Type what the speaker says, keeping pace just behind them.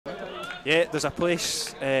Yeah, there's a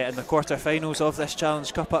place in the quarter-finals of this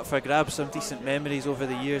Challenge Cup up for grabs. Some decent memories over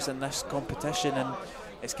the years in this competition, and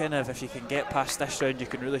it's kind of, if you can get past this round, you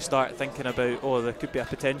can really start thinking about, oh, there could be a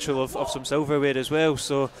potential of some silverware as well.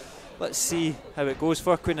 So let's see how it goes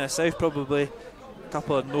for Queen of the South. Probably a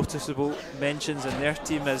couple of noticeable mentions in their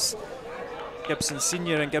team as Gibson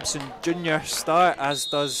Senior and Gibson Junior start, as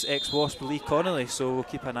does ex-Wasp Lee Connolly. So we'll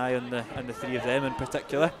keep an eye on the three of them in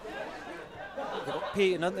particular. They got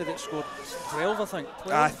Peyton, didn't they, that scored 12, I think.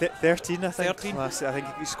 12? 13, I think. 13. I think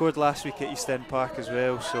he scored last week at East End Park as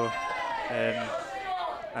well. So, and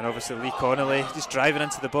obviously Lee Connolly just driving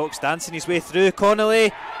into the box, dancing his way through.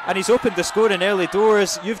 Connolly, and he's opened the score in early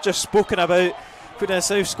doors. You've just spoken about Queen of the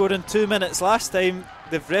South scoring 2 minutes last time.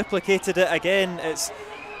 They've replicated it again. It's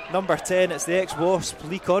number 10. It's the ex-Wasp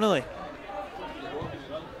Lee Connolly.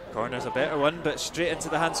 Corner's a better one, but straight into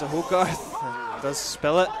the hands of Hogarth. Does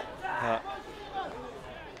spill it.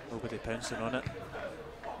 Nobody pouncing on it.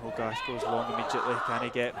 Hogarth goes long immediately. Can he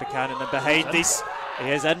get Buchanan in behind? He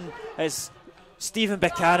is in. It's Stephen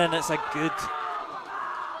Buchanan. It's a good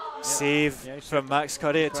save from Max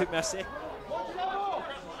Curry. It took me a sec.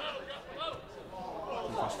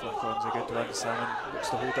 First flick on's a good one. Salmon looks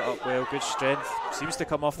to hold it up well. Good strength. Seems to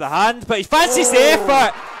come off the hand, but he fancies the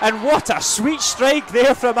effort. And what a sweet strike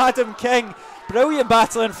there from Adam King. Brilliant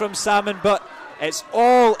battling from Salmon, but it's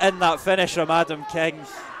all in that finish from Adam King.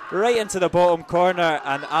 Right into the bottom corner,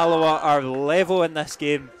 and Alloa are level in this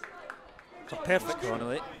game. It's a perfect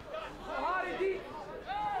Connolly.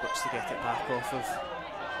 Looks to get it back off of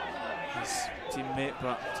his teammate,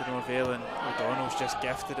 but to no avail, and O'Donnell's just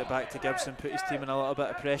gifted it back to Gibson, put his team in a little bit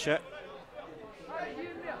of pressure.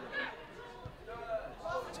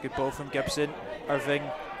 It's a good ball from Gibson. Irving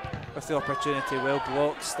with the opportunity, well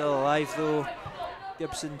blocked, still alive though.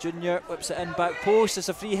 Gibson Jr. whips it in back post. It's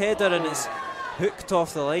a free header and it's hooked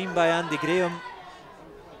off the line by Andy Graham.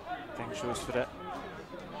 King shows for it.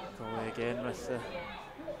 Coley again with the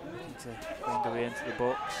looking to find a way into the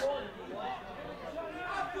box.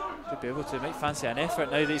 Could be able to, might fancy an effort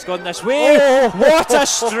now that he's gone this way. Oh, what a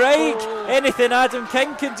strike! Anything Adam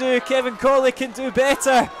King can do, Kevin Coley can do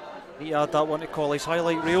better. He add that one to Colley's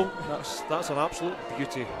highlight reel. That's an absolute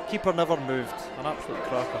beauty. Keeper never moved. An absolute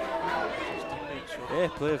cracker. Yeah,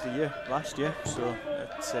 player of the year last year, so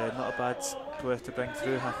it's not a bad player to bring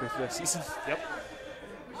through halfway through a season. Yep.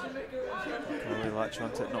 Probably latch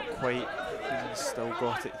onto it, not quite. He's still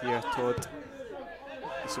got it here, Todd.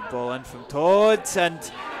 Decent ball in from Todd, and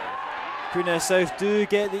Queen of the South do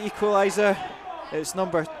get the equaliser. It's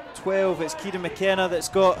number 12, it's Kieran McKenna that's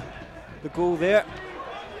got the goal there.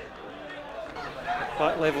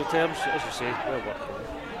 Back level terms, as you say, well worked.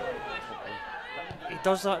 He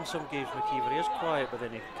does that in some games, McKeever. He is quiet, but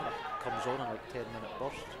then he kind of comes on in like 10-minute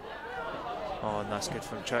bursts. Oh, and that's good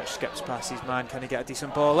from Church. Skips past his man. Can he get a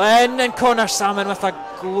decent ball in? And Connor Salmon with a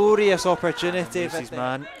glorious opportunity. His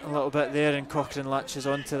man a little bit there, and Cochrane latches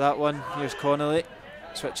onto that one. Here's Connolly.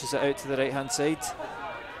 Switches it out to the right-hand side.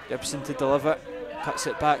 Gibson to deliver. Cuts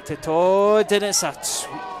it back to Todd, and it's a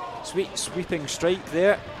sweet sweeping strike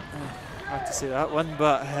there. Hard to say that one,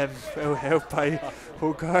 but well helped by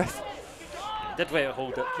Hogarth. Did way to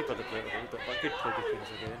hold it, keeper did way to hold it, but good play between us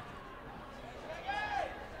again.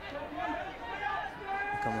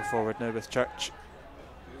 Coming forward now with Church.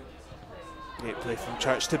 Great play from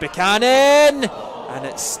Church to Buchanan, and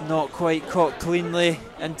it's not quite caught cleanly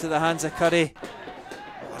into the hands of Curry.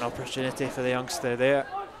 An opportunity for the youngster there.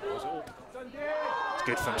 It's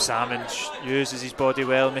good from Salmon, uses his body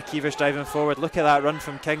well. McKeever's driving forward. Look at that run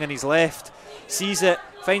from King on his left. Sees it,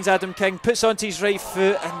 finds Adam King, puts onto his right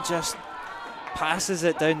foot and just passes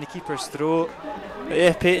it down the keeper's throat. But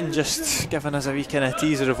yeah, Peyton just giving us a wee kind of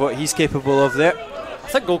teaser of what he's capable of there. I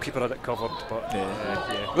think goalkeeper had it covered, but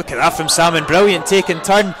yeah. Look at that from Salmon, brilliant take and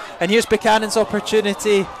turn. And here's Buchanan's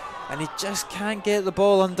opportunity, and he just can't get the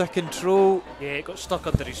ball under control. Yeah, it got stuck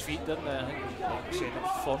under his feet, didn't it? I think he was saying it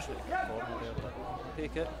was fortunate corner there, but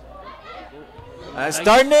take it. And it's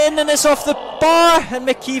down in, and it's off the bar, and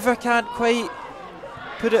McKeever can't quite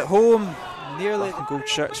put it home. Nearly. Gold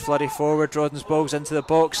shirts flurry forward. Rodden's ball's into the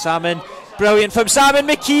box. Salmon, brilliant from Salmon.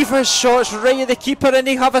 McKeever's shots right at the keeper, and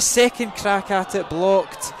they have a second crack at it,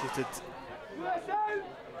 blocked.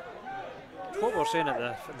 What we're saying in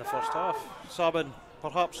the first half, Salmon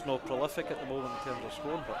perhaps not prolific at the moment in terms of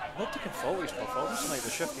scoring, but not taking fault his performance tonight. The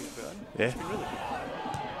shift he's put in. Yeah. It's been really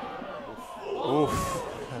good.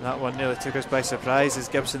 Oof. And that one nearly took us by surprise as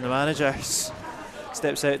Gibson, the manager,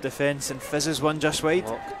 steps out defence and fizzes one just wide.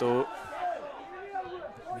 Locked though.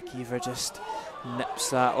 McKeever just nips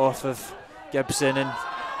that off of Gibson, and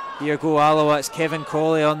here go Alloa. It's Kevin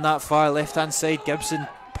Coley on that far left hand side. Gibson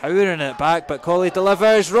powering it back, but Colley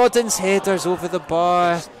delivers. Rodden's header's over the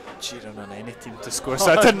bar. Cheering on any team to score,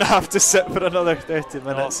 so I didn't have to sit for another 30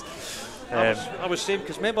 minutes. I was saying,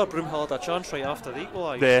 because remember Broomhill had a chance right after they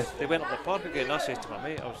equalised. They went up the park again. I said to my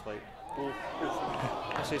mate, I was like,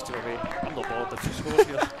 I says to my mate, I'm not bothered if he scores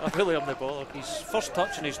here. I really am not bothered. His first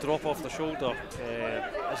touch and his drop off the shoulder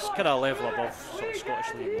is kind of a level above sort of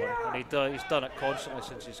Scottish League One, and he's done it constantly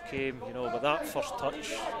since he's came, you know. But that first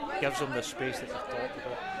touch gives him the space that you've talked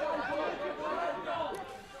about.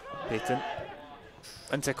 Payton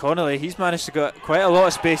into Connolly. He's managed to get quite a lot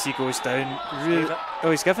of space. He goes down.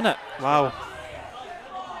 Oh, he's given it. Wow.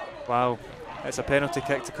 Wow. It's a penalty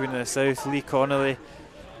kick to Queen of the South. Lee Connolly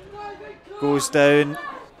goes down.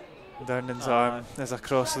 Durnan's arm is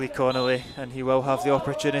across Lee Connolly, and he will have the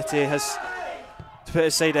opportunity. Has to put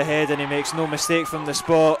his side ahead, and he makes no mistake from the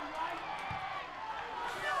spot.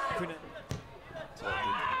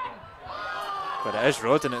 But it is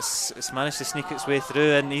Rodden. It's managed to sneak its way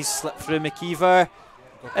through, and he's slipped through McKeever.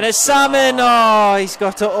 And it's Salmon. Oh, he's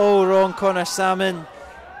got it all wrong, Connor Salmon.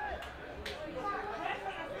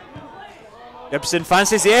 Gibson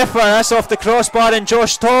fancies the effort. That's off the crossbar, and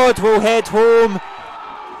Josh Todd will head home.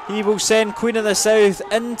 He will send Queen of the South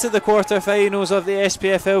into the quarter-finals of the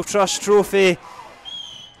SPFL Trust Trophy.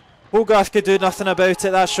 Hogarth could do nothing about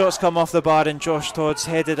it. That shot's come off the bar, and Josh Todd's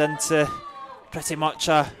headed into pretty much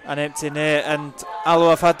an empty net. And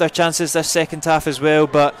Alloa have had their chances this second half as well,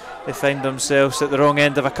 but they find themselves at the wrong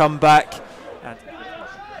end of a comeback. And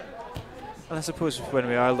I suppose when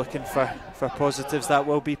we are looking for positives, that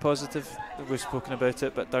will be positive. We've spoken about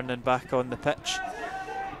it, but Durnan back on the pitch,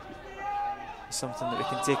 something that we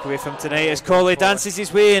can take away from tonight as Colley dances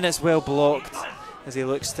his way, and it's well blocked as he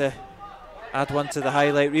looks to add one to the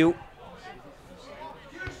highlight reel.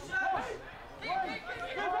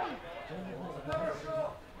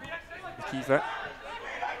 McKeever.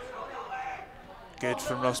 Good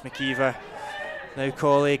from Ross McKeever. Now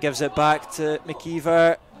Colley gives it back to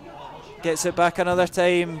McKeever. Gets it back another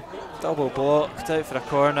time. Double blocked out for a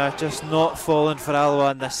corner. Just not falling for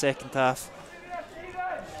Alloa in this second half.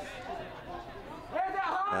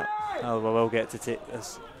 Alloa will get to take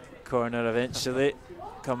this corner eventually.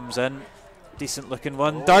 Comes in. Decent looking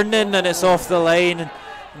one. Durnan, and it's off the line.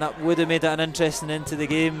 And that would have made it an interesting end to the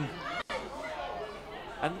game.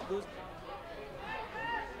 And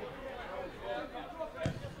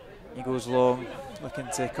he goes long, looking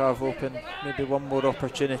to carve open maybe one more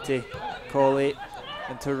opportunity. Colley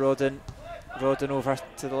into Rodden. Rodden over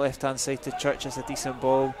to the left hand side to Church. It's a decent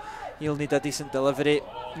ball. He'll need a decent delivery.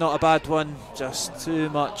 Not a bad one, just too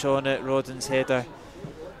much on it. Rodden's header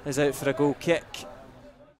is out for a goal kick.